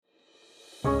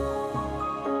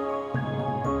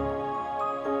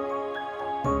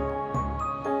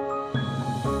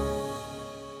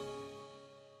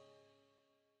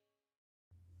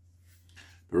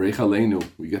Alenu,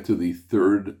 we get to the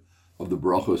third of the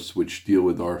brachos, which deal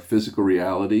with our physical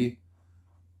reality,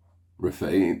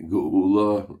 Refein,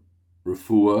 Geula,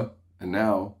 Refuah, and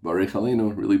now,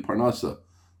 Alenu, really Parnasa.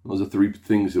 Those are three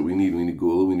things that we need. We need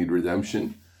Geula, we need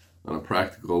redemption on a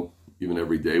practical, even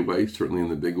everyday way, certainly in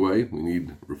the big way. We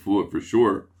need Refuah for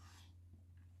sure,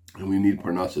 and we need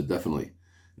Parnasa, definitely.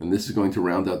 And this is going to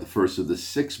round out the first of the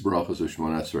 6 brachos of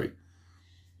Shemoneh Esrei.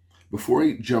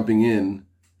 Before jumping in,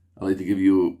 I'd like to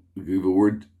give a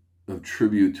word of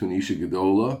tribute to an Isha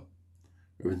Gedola.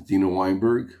 Rav Dina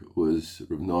Weinberg was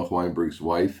Rav Noach Weinberg's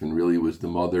wife and really was the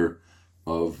mother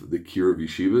of the cure of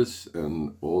yeshivas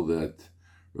and all that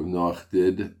Rav Noach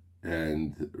did,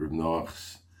 and Rav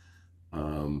Noach's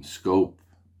scope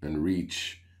and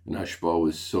reach and hashpah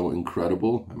was so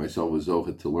incredible. I myself was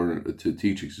zochet to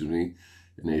teach in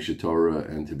Eshet Torah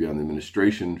and to be on the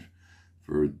administration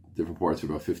for different parts for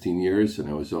about 15 years, and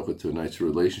I was zochet to a nice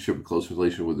relationship, a close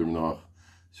relationship with Rav Noach,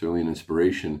 certainly an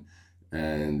inspiration.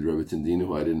 And Rabbi Tindina,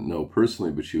 who I didn't know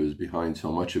personally, but she was behind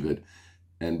so much of it.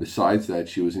 And besides that,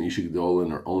 she was an Isha Gedola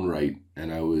in her own right.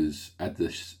 And I was at the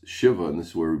Shiva, and this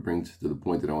is where we bring to the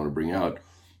point that I want to bring out.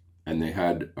 And they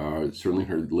had, certainly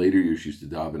her later years, she used to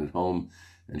daven at home,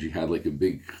 and she had like a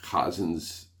big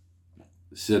chazen's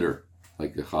sitter,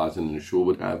 like a chazen in a shul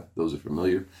would have. Those are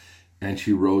familiar. And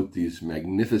she wrote these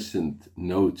magnificent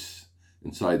notes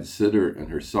inside the sitter, and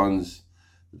her sons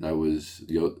that I was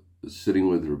sitting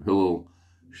with, Reb Hillel,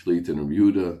 Shlita, and Reb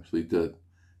Yehuda, Shlita,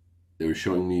 they were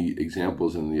showing me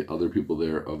examples and the other people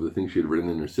there of the things she had written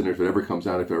in her sitter. If it ever comes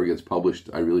out, if it ever gets published,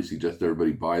 I really suggest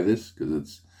everybody buy this because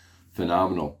it's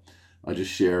phenomenal. I'll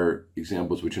just share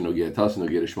examples which are Nogea Tas and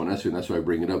Nogea Shemoneh Esrei, and that's why I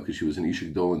bring it up, because she was an Isha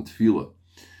Gedola in Tefillah.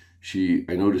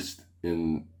 I noticed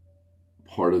in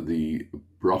part of the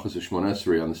brachos of Shemoneh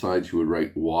Esrei on the side, she would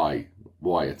write why,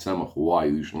 at Tzemach, why,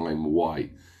 Yerushalaim,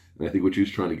 why. And I think what she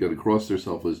was trying to get across to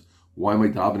herself was, why am I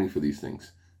davening for these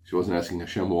things? She wasn't asking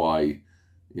Hashem why.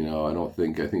 I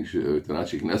think she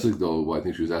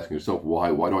was asking herself, why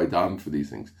do I daven for these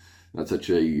things? That's such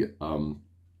a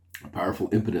powerful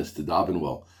impetus to daven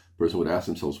well. A person would ask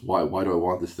themselves, why do I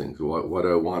want this thing? So why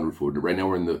do I want refuah? Right now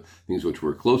we're in the things which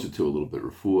we're closer to a little bit,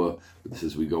 refuah, but this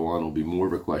as we go on will be more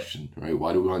of a question, right?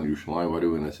 Why do we want Yerushalaim? Why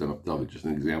do we want Hashem of David? Just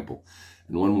an example.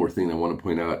 And one more thing I want to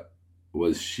point out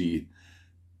was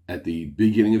at the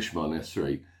beginning of Shemoneh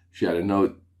Esrei, she had a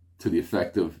note to the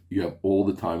effect of, you have all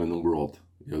the time in the world.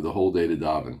 You have the whole day to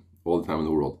daven, all the time in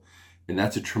the world. And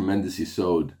that's a tremendous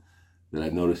yesod that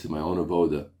I've noticed in my own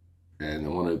avoda. And I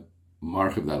want to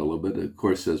mark of that a little bit. Of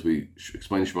course, as we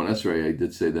explain Shemoneh Esrei, I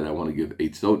did say that I want to give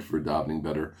 8 sot for davening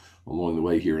better along the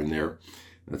way here and there.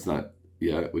 That's not,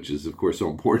 which is of course so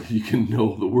important. You can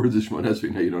know the words of Shemoneh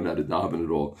Esrei, now you don't know how to daven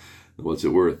at all. What's it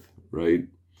worth, right?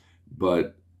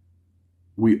 But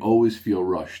we always feel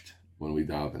rushed when we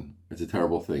daven. It's a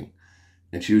terrible thing.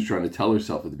 And she was trying to tell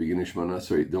herself at the beginning of Shemoneh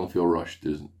Esrei, don't feel rushed.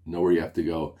 There's nowhere you have to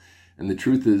go. And the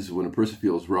truth is, when a person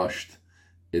feels rushed,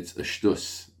 it's a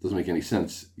shtus. It doesn't make any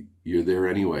sense. You're there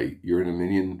anyway. You're in a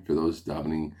minyan. For those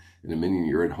davening in a minyan,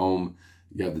 you're at home.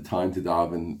 You have the time to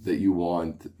daven that you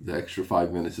want. The extra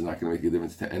 5 minutes is not going to make a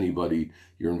difference to anybody.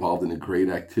 You're involved in a great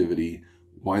activity.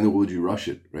 Why in the world would you rush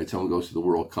it, right? Someone goes to the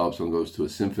World Cup. Someone goes to a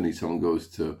symphony. Someone goes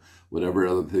to whatever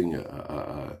other thing,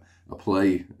 a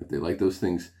play, if they like those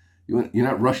things. You're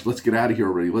not rushed. Let's get out of here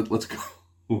already. Let's go.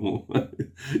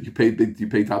 You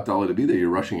pay top dollar to be there. You're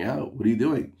rushing out. What are you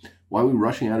doing? Why are we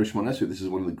rushing out of Shemoneh Esrei? This is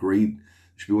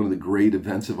should be one of the great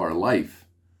events of our life.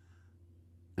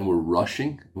 And we're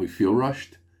rushing, and we feel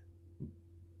rushed.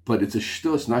 But it's a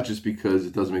shtus, not just because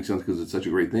it doesn't make sense, because it's such a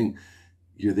great thing.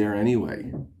 You're there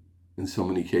anyway, in so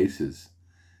many cases.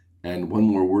 And one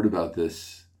more word about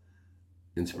this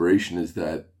inspiration is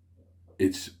that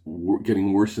it's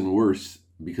getting worse and worse,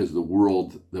 because the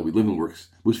world that we live in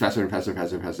moves faster and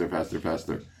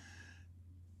faster.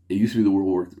 It used to be the world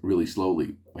worked really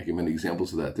slowly. I give many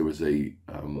examples of that. There was a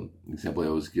example I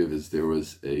always give is there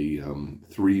was a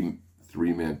three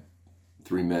men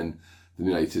in the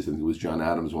United States. I think it was John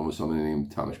Adams. One was somebody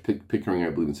named Thomas Pickering,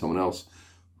 I believe, and someone else,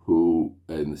 who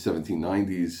in the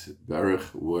 1790s,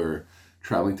 Baruch, were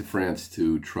traveling to France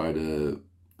to try to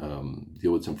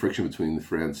deal with some friction between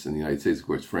France and the United States. Of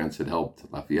course, France had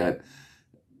helped Lafayette,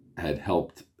 had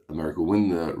helped America win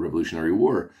the Revolutionary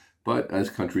War. But as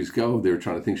countries go, they were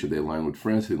trying to think, should they align with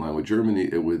France, should they align with Germany,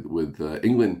 with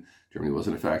England. Germany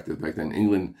wasn't effective back then.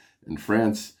 England and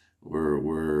France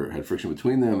had friction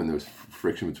between them, and there was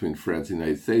friction between France and the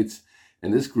United States.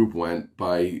 And this group went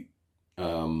by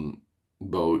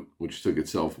boat, which took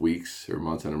itself weeks or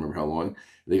months, I don't remember how long.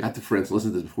 They got to France.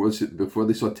 Listen to this, before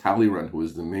they saw Talleyrand, who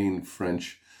was the main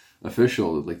French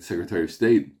official, like the Secretary of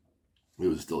State. It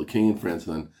was still a king in France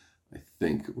then, I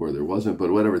think, or there wasn't,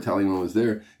 but whatever, Italian one was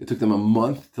there. It took them a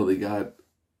month till they got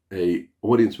a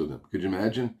audience with him. Could you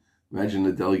imagine? Imagine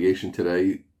a delegation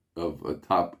today of a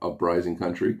top uprising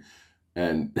country,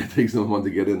 and it takes them a month to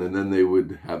get in, and then they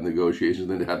would have negotiations,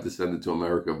 then they'd have to send it to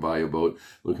America via boat.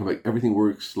 They'll come back. Everything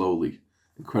works slowly,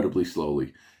 incredibly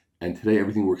slowly. And today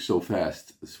everything works so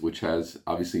fast, which has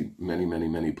obviously many, many,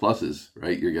 many pluses,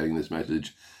 right? You're getting this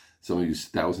message, some of you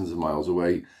thousands of miles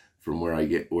away from where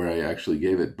I actually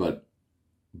gave it. But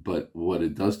what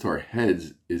it does to our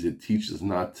heads is it teaches us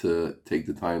not to take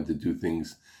the time to do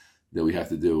things that we have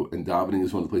to do. And davening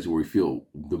is one of the places where we feel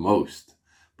the most.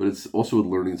 But it's also with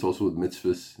learning, it's also with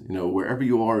mitzvahs. Wherever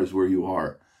you are is where you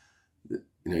are.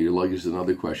 Your luggage is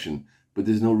another question. But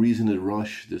there's no reason to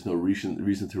rush. There's no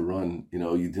reason to run.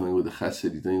 You're dealing with a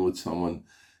chesed, you're dealing with someone.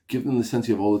 Give them the sense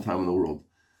you have all the time in the world.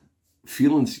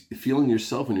 Feeling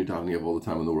yourself when you're davening, you have all the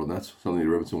time in the world. And that's something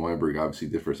that Rebbetzin Weinberg obviously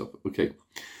differs of. Okay,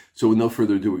 so with no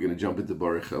further ado, we're going to jump into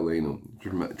Baruch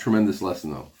Aleinu. Tremendous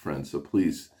lesson though, friends. So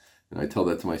please, and I tell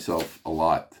that to myself a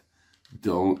lot,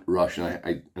 don't rush.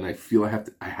 And I feel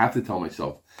I have to tell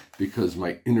myself, because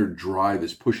my inner drive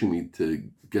is pushing me to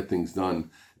get things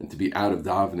done and to be out of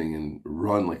davening and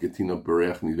run like a Tino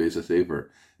Berech Mivesa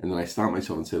Sefer. And then I stop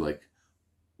myself and say, like,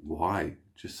 why?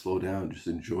 Just slow down, just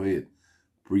enjoy it.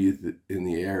 Breathe in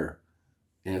the air.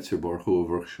 Answer Baruch Hu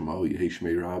Baruch Shemo Yehi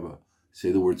Shmei Rabbah.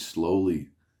 Say the words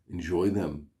slowly. Enjoy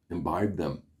them. Imbibe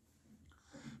them.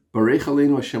 Barech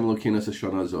Aleinu Hashem Elokeinu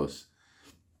Hashana Zos.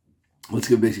 Let's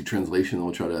give a basic translation, and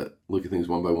we'll try to look at things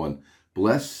one by one.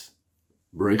 Bless,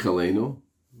 Barech Aleinu,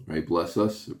 right? Bless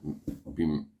us.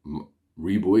 Be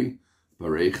Ribui,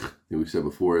 Barech, we said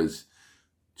before, is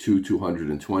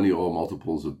 220, all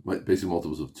multiples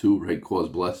of 2, right? Cause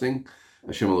blessing.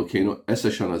 Hashem Elokeinu, Es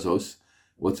Hashana Zos.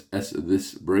 What's Es?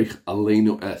 This Barech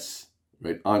Aleinu Es,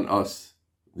 right? On us,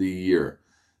 the year.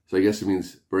 So I guess it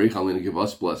means Barech Aleinu, give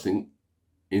us blessing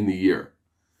in the year.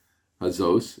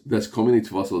 Hazos, that's Komini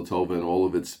Tvasal Tova, and all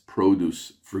of its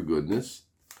produce for goodness.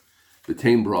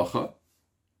 V'tein bracha,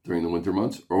 during the winter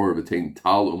months, or v'tein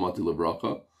tal umati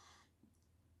levracha,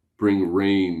 bring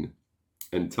rain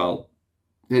and tal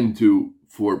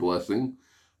for blessing.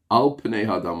 Al pnei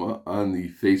hadama, on the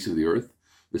face of the earth.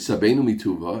 V'sabeinu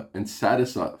mituva, and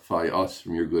satisfy us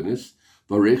from your goodness.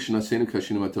 V'arech shenasenu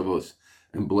kashinu matavos,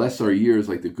 and bless our years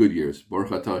like the good years.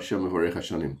 Baruch atah Hashem v'arech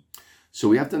hashanim. So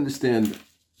we have to understand,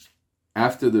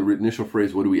 after the initial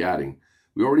phrase, what are we adding?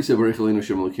 We already said, Barech Aleinu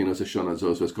Hashem Elokeinu Hashana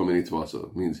Zos V'es Kol Minei Tvasa.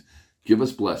 It means, give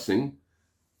us blessing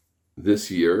this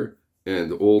year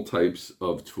and all types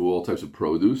of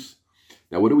produce.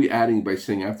 Now, what are we adding by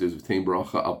saying after is V'tein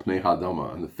bracha al pnei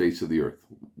hadama, on the face of the earth?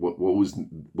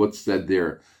 What's said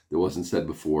there that wasn't said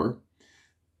before?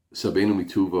 Sabeinu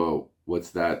mituva,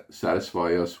 what's that?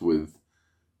 Satisfy us with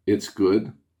its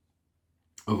good.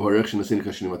 What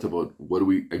are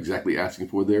we exactly asking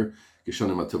for there?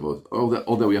 All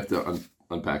that we have to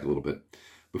unpack a little bit.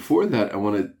 Before that, I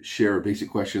want to share basic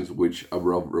questions which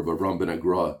Rav Ben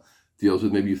Agra deals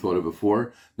with. Maybe you thought of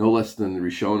before. No less than the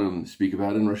Rishonim speak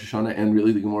about it in Rosh Hashanah, and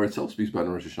really the Gemara itself speaks about it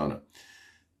in Rosh Hashanah.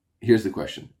 Here's the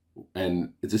question,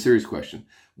 and it's a serious question.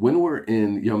 When we're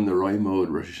in Yom Norai mode,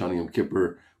 Rosh Hashanah, Yom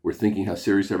Kippur, we're thinking how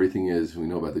serious everything is. We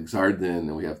know about the Gzar Din,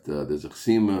 and there's a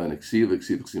Chsima and a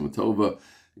Ksiva Tova,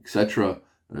 etc.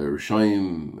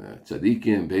 Rishayim,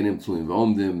 Tzadikim, Beinim, Tzulim,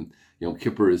 V'omdim. Yom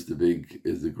Kippur is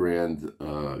the grand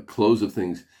close of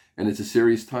things, and it's a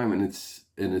serious time, and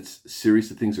it's serious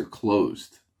that things are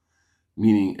closed.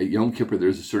 Meaning, at Yom Kippur,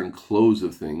 there's a certain close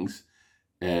of things,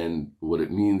 and what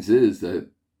it means is that,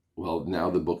 well,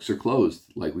 now the books are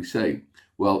closed, like we say.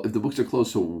 Well, if the books are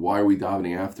closed, so why are we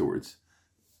davening afterwards?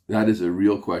 That is a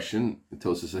real question.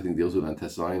 Tosas, I think, deals with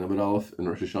Antes Zayin Amud Aleph in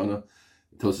Rosh Hashanah.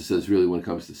 Tosas says, really, when it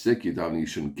comes to sick, you're davening, you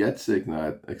shouldn't get sick,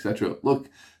 not, etc. Look,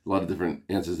 a lot of different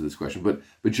answers to this question. But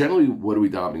generally, what are we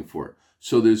davening for?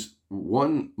 So there's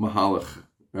one mahalach.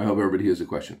 I hope everybody hears the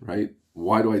question, right?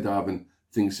 Why do I daven?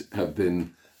 Things have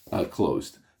been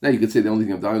closed. Now, you could say the only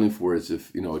thing I'm davening for is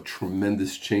if, a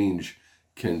tremendous change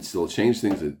can still change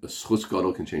things. A schutz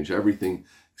gadol can change everything,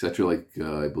 etc. Like,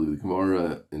 I believe the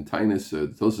Gemara in Tainus, the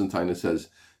Tosas in Tainus says,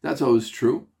 that's always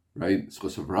true, right?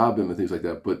 Schutz of Rabbim and things like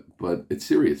that, but it's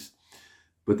serious.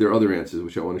 But there are other answers,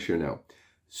 which I want to share now.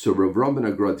 So Rav Ben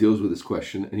Agra deals with this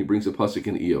question, and he brings a pasuk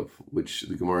in Eov, which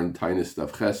the Gemara in Tainus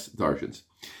Daf Ches darshans.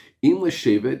 Im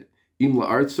l'shevet, im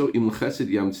la'artso, im l'chesed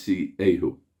yamtzi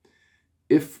ehu.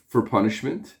 If for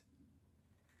punishment,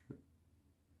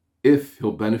 if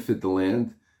he'll benefit the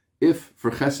land, if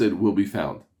for chesed will be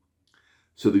found.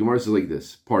 So the Gemara says like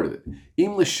this, part of it.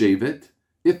 Im l'shevet,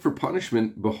 If for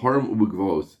punishment, Baharim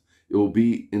ubegvos, it will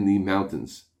be in the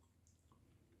mountains.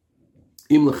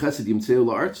 Im lechesed yimtzeu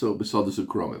la'artzo b'sadus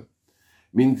ukromim.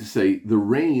 Meaning to say, the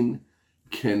rain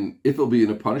can, if it'll be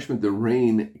in a punishment, the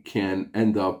rain can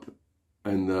end up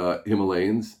in the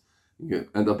Himalayas, you can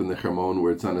end up in the Hermon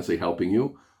where it's not necessarily helping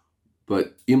you.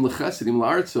 But im lechesed, im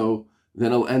la'artzo,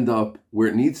 then it'll end up where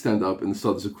it needs to end up in the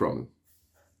sadus ukromim.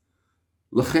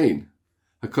 L'chein.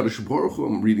 HaKadosh Baruch Hu,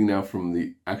 I'm reading now from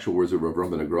the actual words of Rav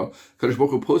Ramban Agra. HaKadosh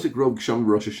Baruch Hu posik rov gsham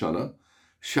Rosh Hashanah.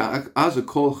 Sha'ak az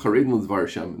kol charedin l'dvar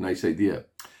Hashem. Nice idea.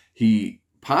 He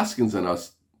paskins on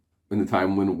us in the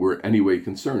time when we're anyway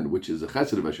concerned, which is a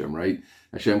chesed of Hashem, right?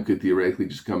 Hashem could theoretically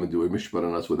just come and do a mishpat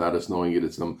on us without us knowing it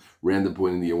at some random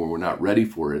point in the year when we're not ready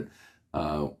for it,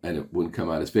 and it wouldn't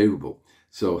come out as favorable.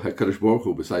 So HaKadosh Baruch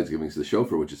Hu, besides giving us the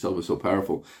shofar, which itself is so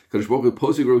powerful, HaKadosh Baruch Hu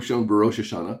posik rov gsham b'Rosh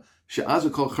Hashanah.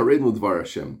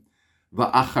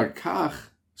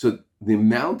 So the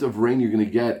amount of rain you're going to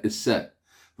get is set.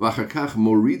 But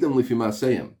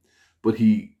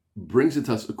he brings it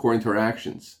to us according to our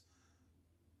actions.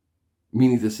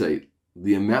 Meaning to say,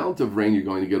 the amount of rain you're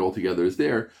going to get altogether is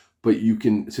there, but you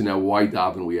can, so now why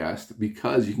daven, we asked?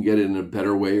 Because you can get it in a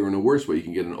better way or in a worse way. You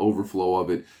can get an overflow of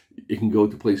it. It can go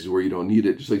to places where you don't need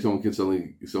it. Just like someone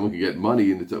can get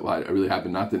money and it's, well, I really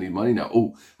happen not to need money now.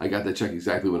 Oh, I got that check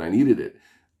exactly when I needed it.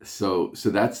 So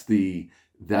that's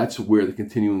where the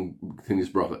continuous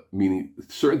bracha, meaning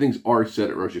certain things are said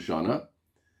at Rosh Hashanah,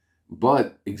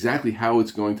 but exactly how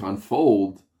it's going to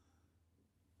unfold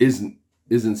isn't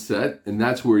set, and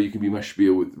that's where you can be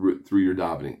mashpia through your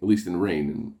davening, at least in rain,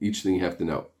 and each thing you have to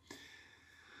know.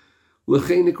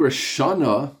 L'chein nikra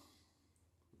shana.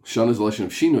 Shana is the lesson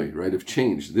of shinoi, right, of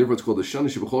change. Therefore, it's called the shana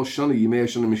shebachol shana yimei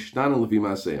shana mishtana lefi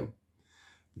ma'aseyim.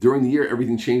 During the year,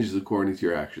 everything changes according to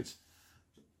your actions.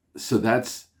 So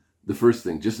that's the first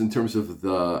thing. Just in terms of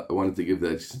I wanted to give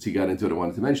that, since he got into it, I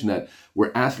wanted to mention that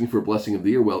we're asking for a blessing of the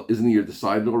year. Well, isn't the year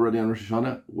decided already on Rosh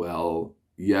Hashanah? Well,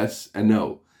 yes and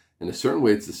no. In a certain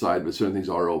way, it's decided, but certain things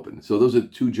are open. So those are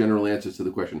two general answers to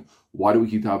the question: why do we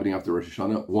keep davening after Rosh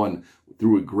Hashanah? One,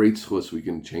 through a great schus, we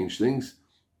can change things.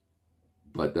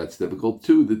 But that's difficult.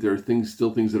 Two, that there are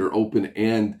still things that are open,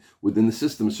 and within the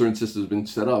system, a certain system has been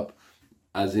set up,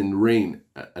 as in rain,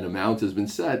 an amount has been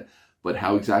set, but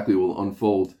how exactly it will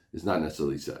unfold is not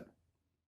necessarily set.